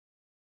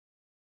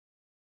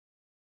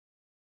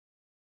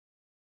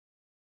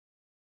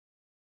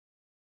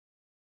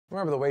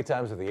Remember, the wait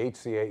times at the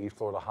HCA East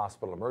Florida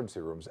Hospital emergency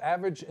rooms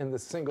average in the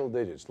single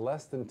digits,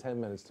 less than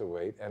 10 minutes to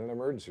wait at an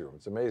emergency room.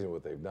 It's amazing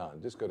what they've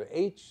done. Just go to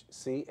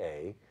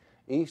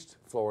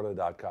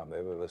HCAEastFlorida.com.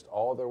 They list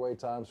all their wait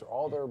times for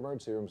all their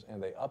emergency rooms,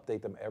 and they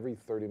update them every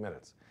 30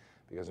 minutes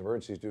because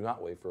emergencies do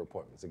not wait for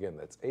appointments. Again,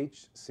 that's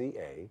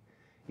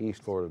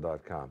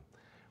HCAEastFlorida.com.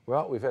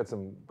 Well, we've had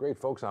some great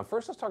folks on.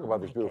 First, let's talk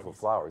about these beautiful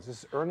flowers. This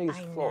is Ernie's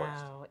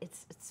Florist. I know.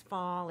 It's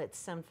fall, it's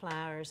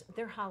sunflowers.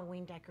 Their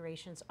Halloween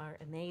decorations are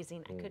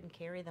amazing. I couldn't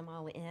carry them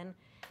all in.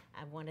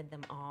 I wanted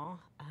them all.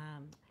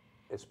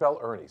 It's spelled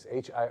Ernie's,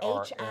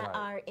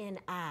 H-I-R-N-I.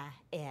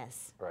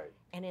 H-I-R-N-I-S. Right.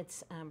 And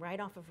it's right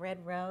off of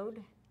Red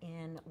Road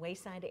in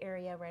Wayside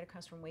area, right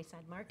across from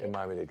Wayside Market. In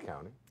Miami-Dade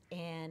County.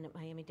 In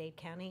Miami-Dade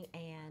County,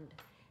 and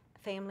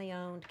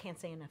family-owned, can't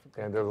say enough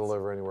about it. And they'll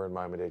deliver anywhere in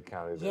Miami-Dade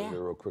County. They're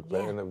real quick.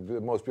 Yeah. And the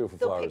most beautiful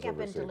They'll flowers pick up you've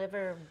ever and seen.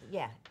 deliver,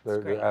 yeah,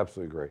 They're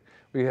absolutely great.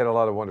 We had a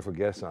lot of wonderful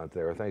guests on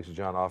there. Thanks to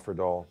John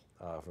Offerdahl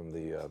from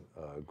the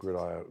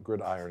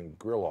Gridiron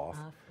Grill Off.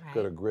 Right.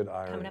 Go to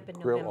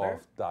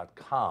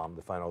gridirongrilloff.com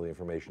to find all the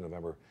information.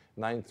 November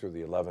 9th through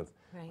the 11th.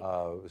 Right.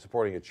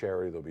 Supporting a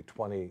charity. There'll be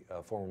 20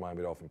 former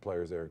Miami Dolphin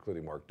players there,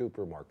 including Mark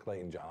Duper, Mark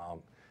Clayton,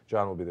 John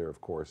will be there,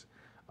 of course.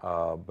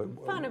 But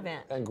fun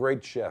event. And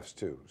great chefs,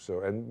 too.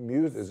 So, and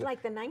music is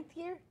like the 9th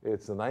year?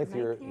 It's the ninth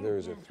year.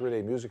 There's a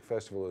 3-day music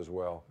festival as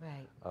well.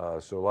 Right.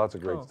 So lots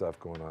of great stuff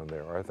going on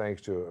there. Our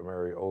thanks to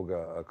Mary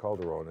Olga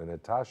Calderon and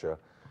Natasha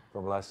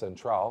from La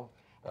Centrale.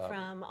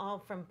 From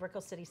Brickell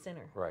City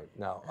Center. Right.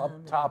 Now, up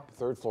top,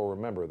 third floor,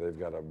 remember, they've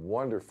got a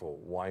wonderful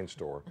wine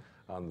store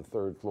on the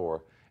third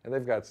floor. And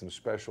they've got some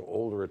special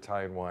older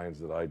Italian wines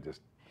that I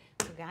just...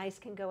 So guys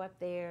can go up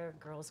there,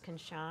 girls can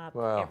shop,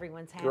 well,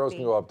 everyone's happy. Girls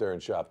can go up there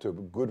and shop too.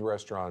 But good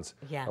restaurants,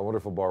 yeah. A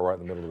wonderful bar right in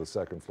the middle of the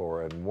second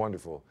floor, and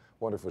wonderful,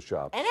 wonderful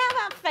shops. And how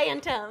about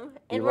Phantom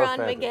and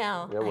Ron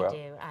Miguel? Yeah, well.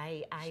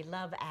 I do. I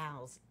love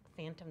owls.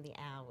 Phantom the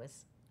owl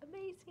was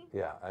amazing.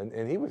 Yeah,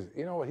 and he was,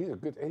 you know, he's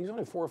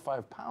only 4 or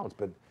 5 pounds,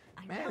 but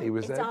man, he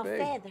was that big. It's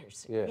all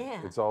feathers.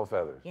 Yeah, it's all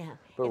feathers. Yeah.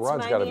 But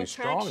Ron's got to be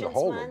strong to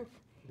hold him.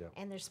 Yeah.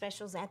 And there's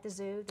specials at the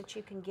zoo that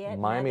you can get.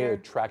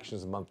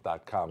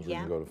 MiamiAttractionsMonth.com is where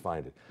you can go to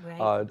find it. Right.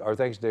 Our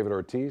thanks to David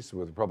Ortiz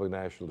with Republic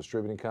National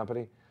Distributing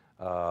Company.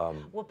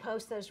 We'll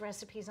post those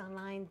recipes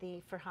online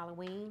for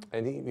Halloween.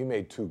 And he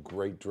made 2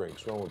 great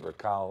drinks. One with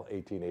Racal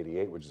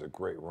 1888, which is a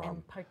great rum.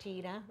 And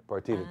Partida.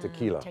 Partida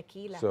tequila.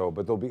 So,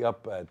 but they'll be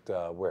up at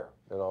where?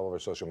 At all of our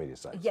social media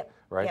sites. Yep.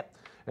 Right? Yep.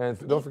 And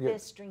don't forget.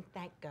 This, drink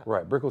that, go.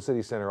 Right. Brickell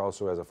City Center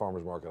also has a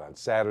farmer's market on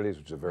Saturdays,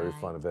 which is a very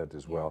fun event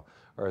as well.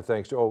 Our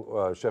thanks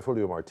to Chef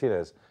Julio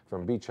Martinez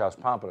from Beach House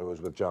Pompano, who was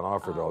with John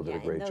Offerdahl, did a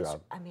great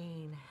job. I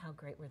mean, how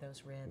great were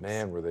those ribs?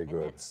 Man, were they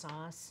good. And that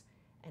sauce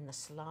and the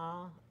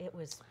slaw, it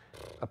was...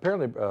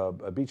 Apparently,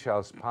 Beach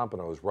House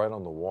Pompano is right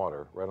on the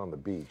water, right on the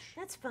beach.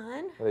 That's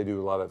fun. And they do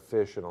a lot of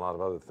fish and a lot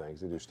of other things.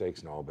 They do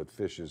steaks and all, but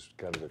fish is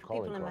kind of their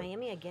calling People in card.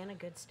 Miami, again, a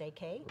good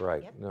steakade.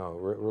 Right. Yep. No,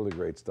 really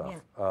great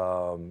stuff.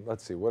 Yeah.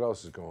 Let's see, what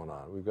else is going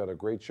on? We've got a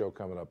great show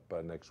coming up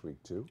next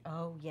week, too.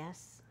 Oh,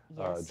 yes.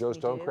 Yes, Joe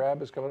Stone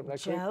Crab is coming up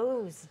next week.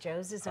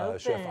 Joe's is open.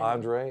 Chef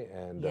Andre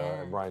and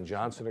Brian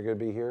Johnson are going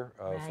to be here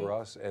for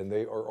us, and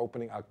they are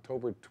opening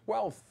October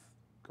 12th,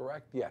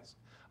 correct? Yes.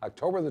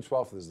 October the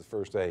 12th is the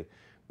first day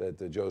that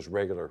the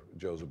regular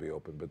Joe's will be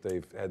open, but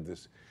they've had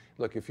this,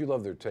 look, if you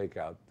love their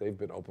takeout, they've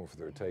been open for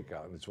their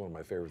takeout, and it's one of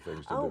my favorite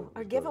things to do. Oh,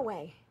 our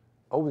giveaway.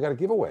 Oh, we got a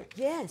giveaway.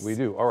 Yes. We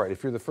do. All right,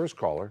 if you're the first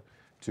caller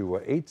to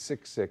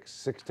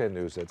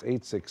 866-610-NEWS, that's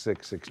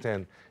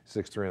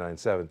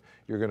 866-610-6397,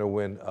 you're going to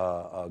win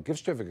gift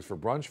certificates for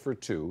brunch for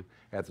 2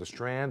 at the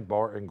Strand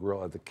Bar and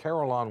Grill at the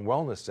Carillon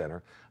Wellness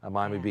Center on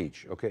Miami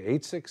Beach. Okay,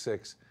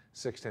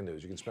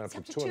 866-610-NEWS. You can spend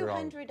up to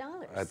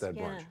 $200 at that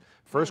brunch.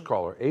 First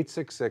caller,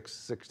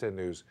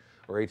 866-610-NEWS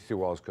or 82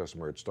 Wallace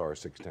customer at star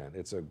 610.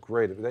 It's a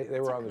great, they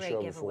were on the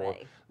show before.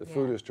 The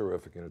food is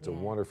terrific, and it's a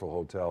wonderful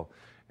hotel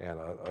and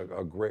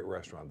a great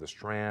restaurant. The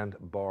Strand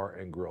Bar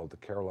and Grill at the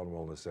Carillon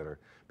Wellness Center.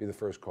 Be the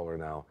first caller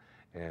now,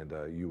 and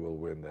you will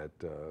win that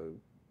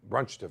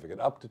brunch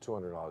certificate up to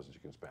 $200 that you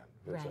can spend.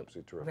 It's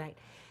absolutely terrific. Right.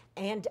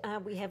 And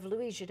we have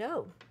Louis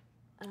Jadot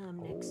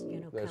next,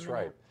 That's coming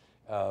right.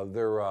 up.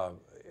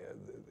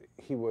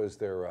 He was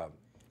their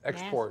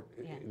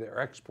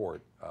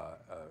export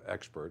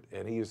expert,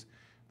 and he's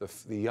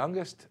the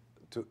youngest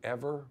to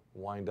ever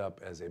wind up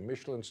as a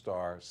Michelin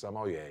star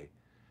sommelier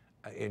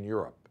in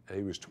Europe.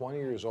 He was 20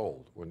 years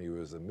old when he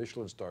was a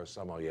Michelin star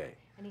sommelier.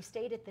 And he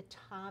stayed at the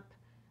top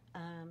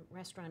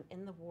restaurant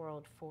in the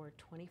world for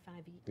 20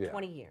 years.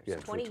 Yeah,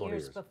 20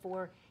 years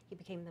before he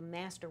became the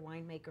master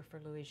winemaker for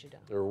Louis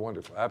Jadot. They were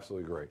wonderful,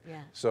 absolutely great.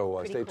 Yeah. So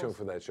stay tuned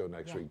for that show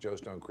next week. Joe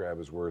Stone Crab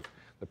is worth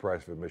the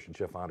price of admission.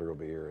 Chef Andre will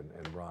be here,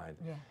 and Brian.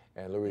 Yeah.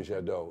 And Louis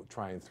Jadot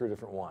trying 3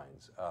 different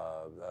wines,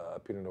 a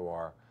Pinot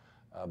Noir,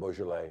 a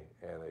Beaujolais,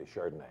 and a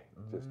Chardonnay.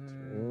 Just,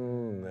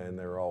 and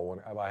they're all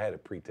wonderful. I had to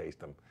pre-taste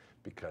them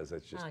because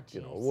it's just,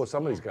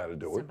 somebody's got to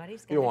do it.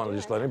 You don't want to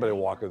just let anybody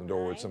walk in the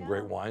door with some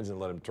great wines and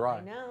let them try.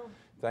 I know.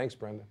 Thanks,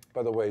 Brenda.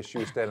 By the way, she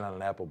was standing on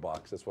an apple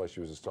box. That's why she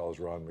was as tall as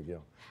Ron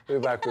McGill. We'll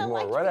be back with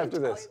more right after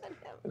this.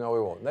 No,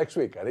 we won't. Next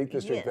week on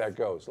Etdtg Yes. That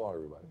Goes. So long,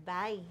 everybody.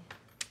 Bye.